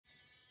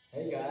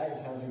Hey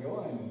guys, how's it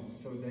going?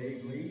 Sou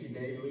Dave Lee de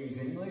Dave Lee's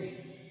English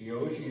e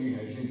hoje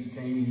a gente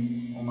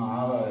tem uma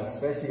aula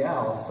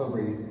especial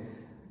sobre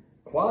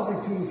quase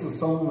todos os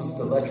sons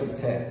da letra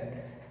T.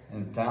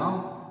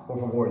 Então, por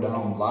favor, dá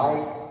um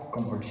like,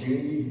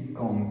 compartilhe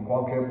com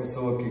qualquer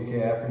pessoa que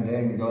quer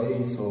aprender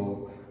inglês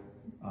ou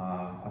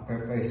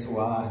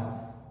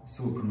aperfeiçoar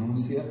sua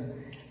pronúncia.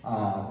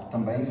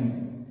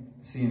 Também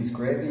se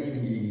inscreve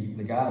e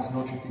ligar as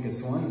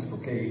notificações,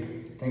 porque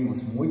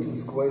temos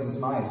muitas coisas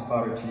mais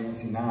para te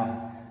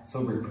ensinar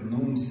sobre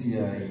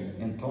pronúncia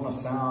e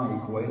entonação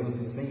e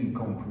coisas assim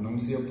com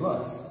Pronúncia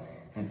Plus.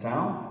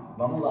 Então,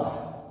 vamos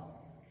lá.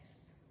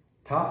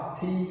 Top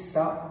T,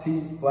 stop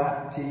T,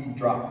 flat T,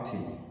 drop T.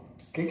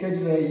 O que quer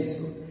dizer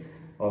isso?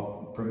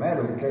 Bom,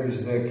 primeiro, quer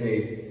dizer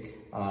que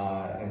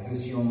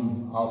existe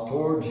um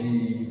autor de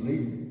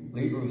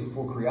livros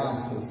por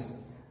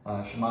crianças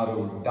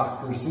chamado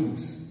Dr.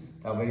 Seuss.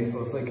 Talvez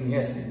você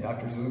conheça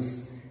Dr.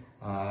 Seuss.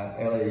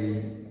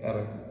 Ele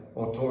era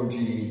autor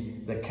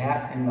de The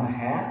Cat in the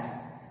Hat,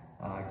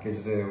 quer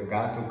dizer, o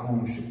gato com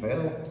o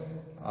chapéu,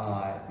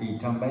 e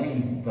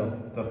também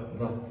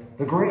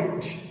The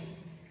Grinch,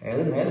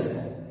 ele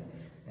mesmo.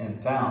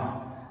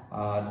 Então,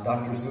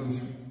 Dr.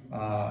 Seuss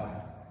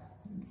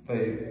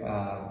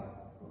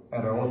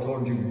era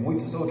autor de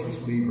muitos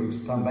outros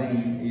livros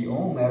também, e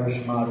um era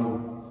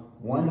chamado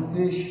One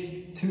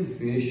Fish, Two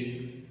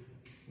Fish,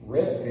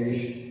 Red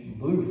Fish,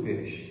 Blue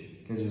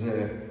Fish, quer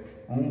dizer,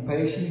 um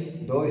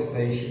peixe, dois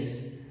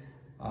peixes,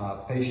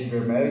 peixe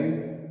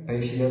vermelho,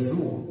 peixe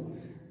azul.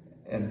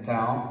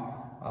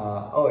 Então,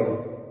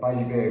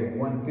 pode ver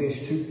one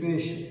fish, two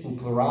fish, o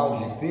plural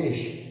de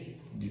fish,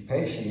 de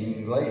peixe em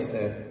inglês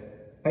é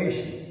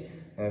peixe,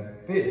 é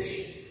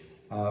fish.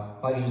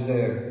 Pode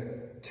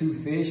dizer two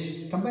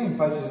fish, também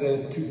pode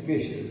dizer two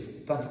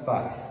fishes, tanto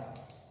faz.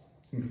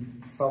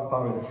 Só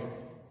para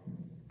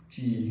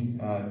te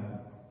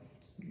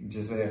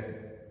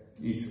dizer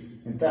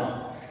isso.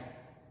 Então,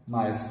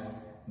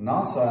 mas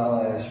nossa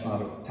aula é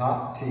chamada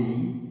Top T,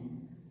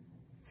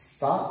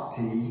 Stop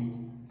T,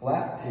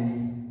 Flat T,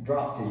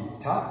 Drop T.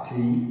 Top T,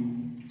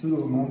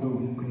 todo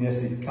mundo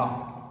conhece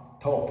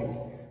top.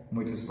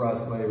 Muitos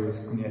brasileiros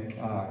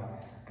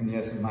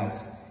conhecem,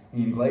 mas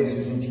em inglês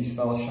a gente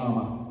só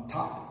chama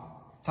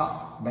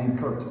top, bem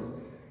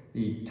curto.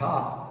 E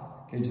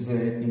top quer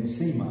dizer em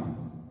cima.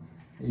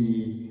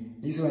 E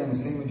isso é em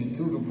cima de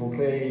tudo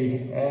porque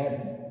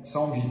é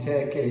som de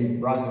T que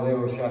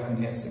brasileiros já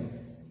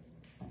conhecem.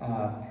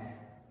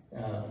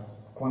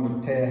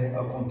 Quando T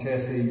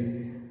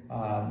acontece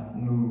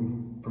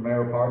no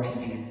primeira parte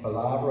de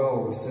palavra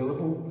ou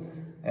sílabo,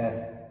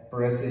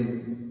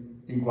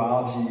 parece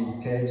igual de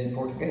T de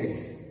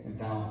português.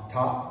 Então,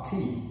 top T.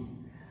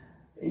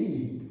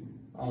 E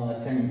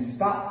tem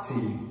stop T.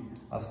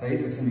 Às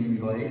vezes em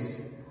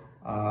inglês,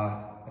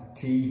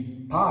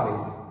 T pare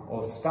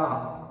ou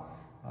stop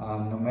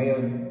no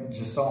meio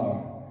de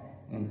som.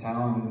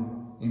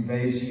 Então, em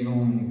vez de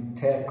um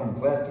T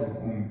completo,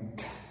 um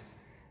T.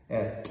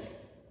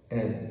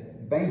 É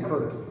bem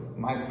curto,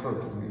 mais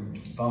curto.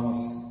 Vamos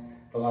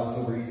falar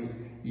sobre isso.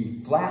 E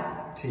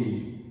flat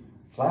T.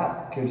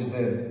 Flat quer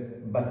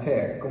dizer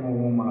bater, como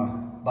uma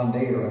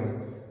bandeira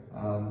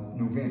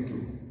no vento.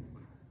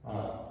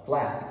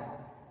 Flat.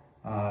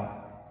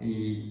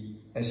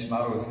 E é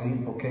chamado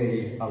assim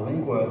porque a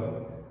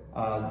língua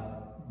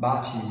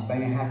bate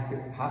bem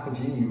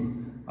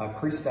rapidinho.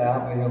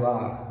 Cristal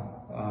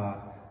velar,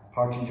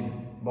 parte de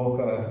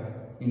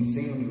boca em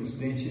cima dos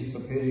dentes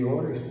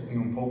superiores e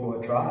um pouco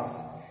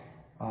atrás,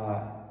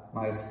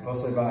 mas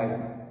você vai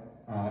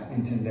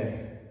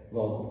entender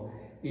logo.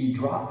 E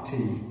drop T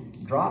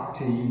drop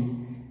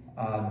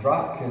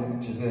quer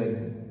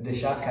dizer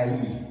deixar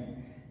cair.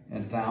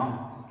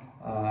 Então,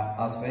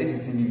 às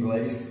vezes em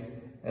inglês,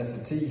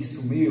 essa T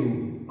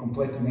sumiu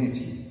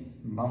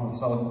completamente. Vamos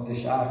só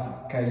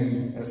deixar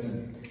cair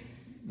essa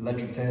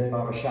letra T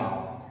para o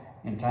chão.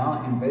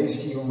 Então, em vez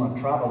de uma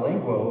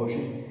trava-língua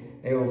hoje,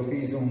 eu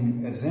fiz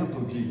um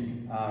exemplo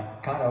de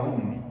cada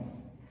um.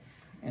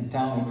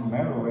 Então, o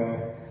primeiro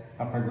é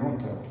a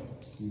pergunta: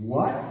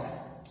 What?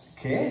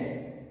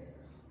 Que?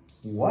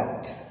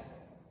 What?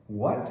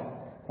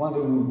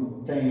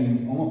 Quando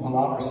tem uma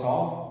palavra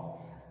só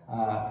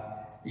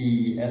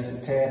e essa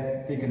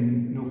T fica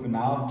no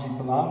final de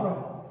palavra,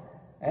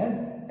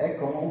 é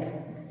como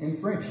em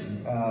frente.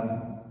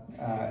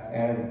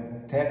 É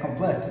T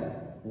completo.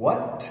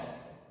 What?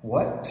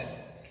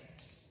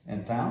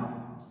 Então,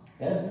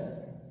 é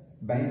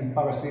bem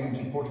parecido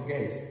de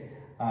português.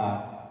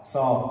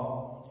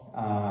 Só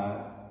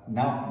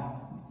não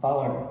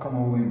fala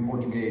como em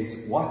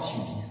português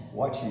watching.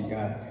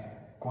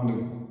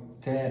 Quando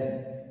T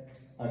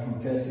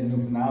acontece no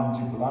final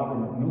de palavra,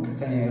 nunca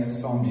tem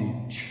esse som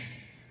de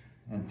ch.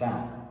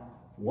 Então,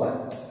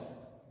 what?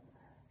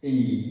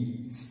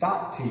 E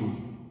stop T.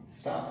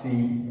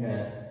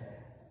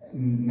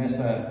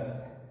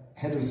 Nessa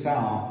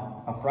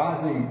redução, a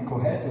frase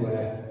correta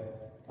é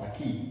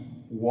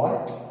aqui.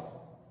 What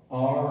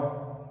are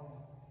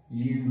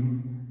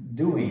you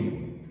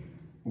doing?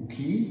 O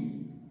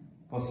que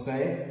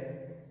você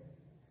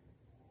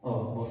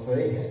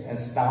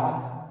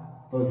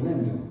está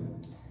fazendo?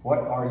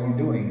 What are you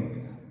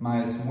doing?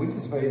 Mas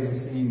muitas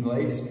vezes em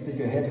inglês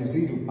fica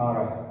reduzido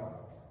para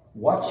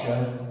what you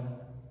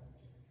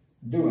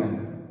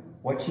doing?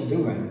 What you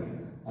doing?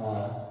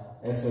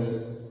 Essa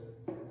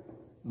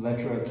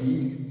letra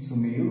aqui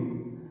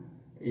sumiu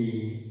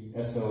e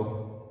essa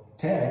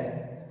T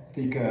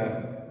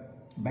fica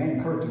bem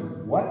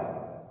curto.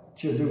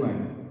 What you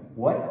doing?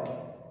 What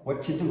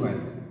you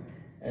doing?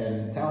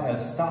 Então a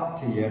stop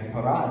T é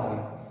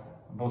parada.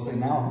 Você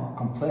não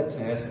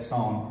completa essa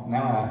som. Não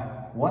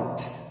é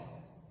what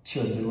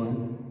you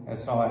doing. É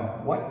só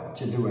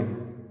what you doing.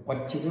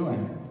 What you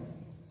doing?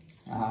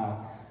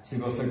 Se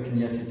você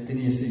conhece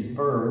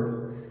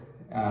verb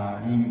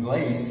em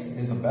inglês,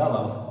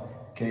 Isabela,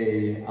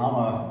 que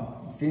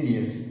ama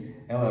Phineas,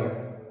 ela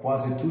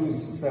quase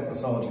todos os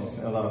episódios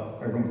ela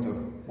pergunta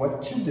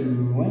what you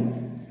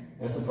doing?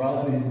 Essa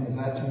frase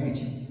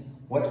exatamente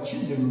what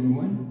you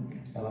doing?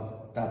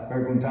 Ela está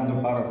perguntando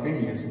para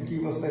Phineas o que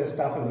você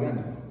está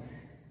fazendo.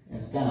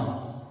 Então,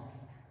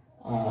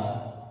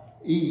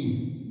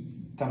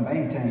 e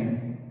também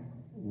tem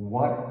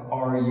what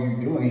are you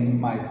doing,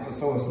 mas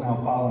pessoas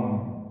não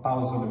falam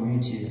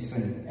pausadamente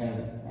assim,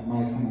 é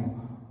mais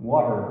como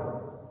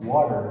water,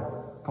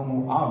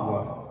 como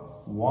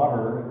água. What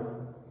are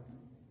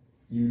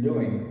you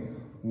doing?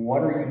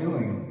 What are you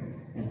doing?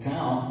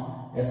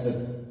 Então, essa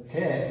T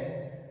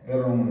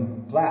vira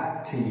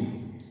flat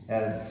T.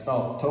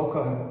 Só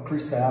toca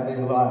cristal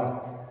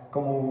lá,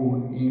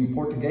 como em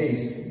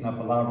português, na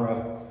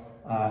palavra,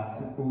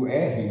 o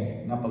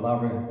R, na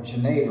palavra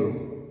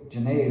janeiro.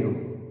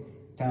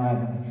 Então, é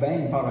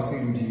bem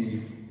parecido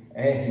de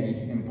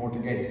R em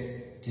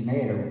português.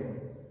 Janeiro.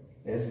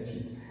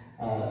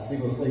 Se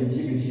você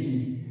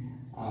dividir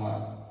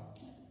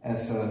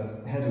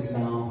essa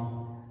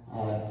redução,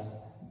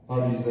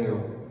 pode dizer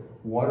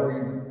what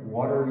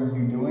are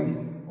you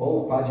doing?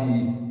 Ou pode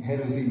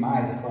reduzir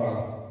mais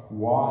para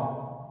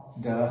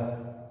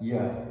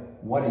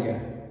what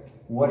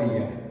are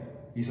you?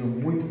 Isso é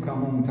muito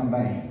comum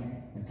também.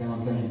 Então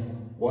tem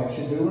what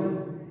you doing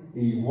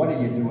e what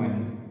are you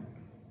doing?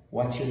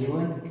 What you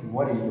doing?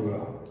 What are you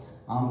doing?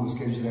 Ambos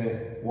quer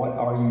dizer what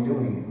are you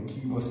doing? O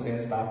que você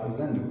está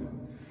fazendo?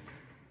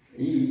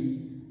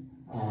 E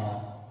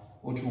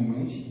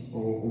ultimamente,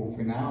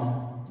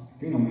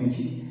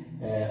 finalmente,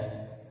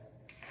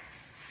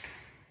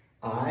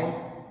 I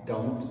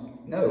don't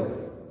know.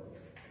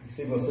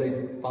 Se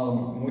você fala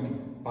muito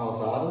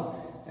pausado,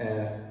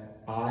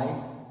 I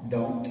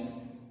don't.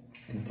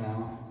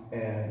 Então,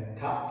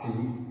 top T,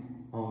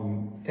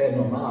 T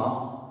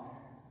normal,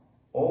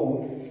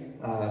 ou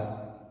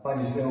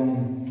pode ser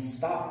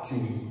stop T,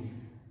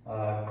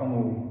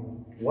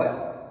 como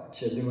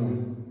what you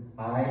doing?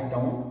 I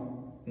don't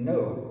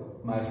know.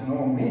 Mas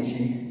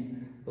normalmente,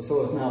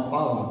 pessoas não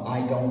falam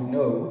I don't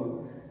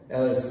know,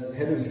 elas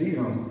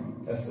reduziram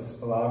essas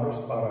palavras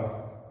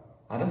para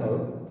I don't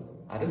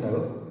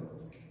know.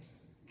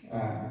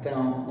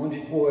 Então,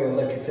 onde foi a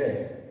letra T?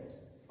 I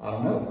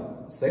don't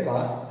know, sei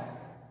lá.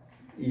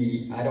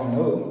 E I don't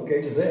know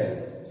quer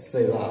dizer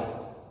sei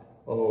lá,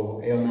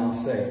 ou eu não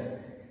sei.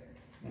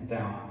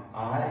 Então,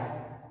 I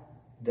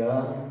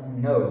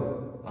don't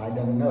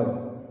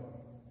know.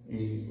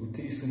 E o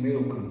T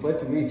sumiu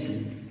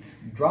completamente.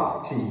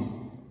 Drop T,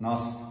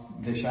 nós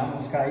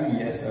deixamos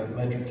cair essa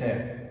letra T.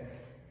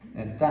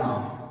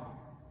 Então,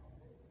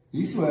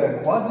 isso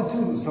é quase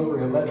tudo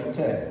sobre a letra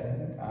T.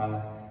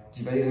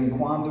 De vez em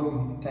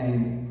quando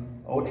tem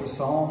outro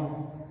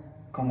som,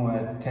 como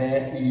é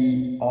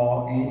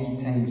T-I-O-N,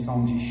 tem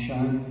som de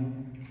shan,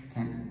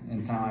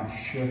 então é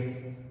sh,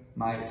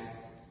 mas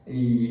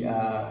e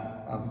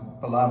a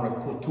palavra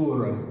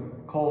culture,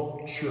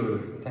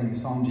 tem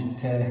som de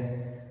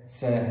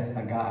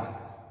T-C-H,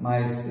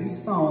 mas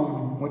isso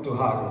são muito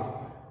raros.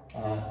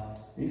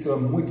 Isso é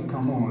muito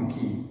comum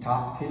aqui,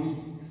 top T,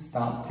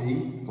 stop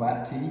T,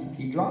 flat T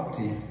e drop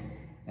T.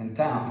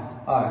 Então,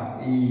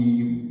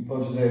 e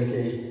vou dizer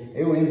que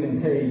eu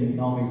inventei o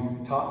nome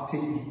top T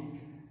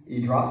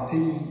e drop T,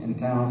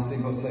 então se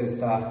você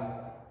está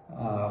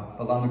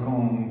falando com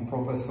um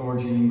professor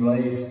de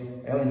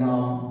inglês, ele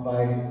não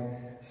vai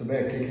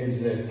saber o que quer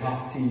dizer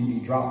top T e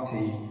drop T,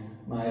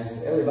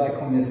 mas ele vai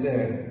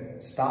conhecer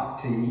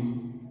stop T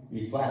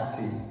e flat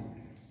T.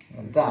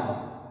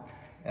 Então,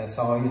 é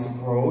só isso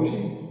por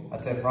hoje.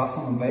 Até a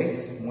próxima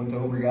vez. Muito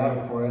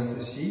obrigado por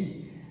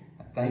assistir.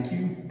 Thank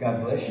you,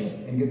 God bless you,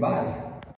 and goodbye.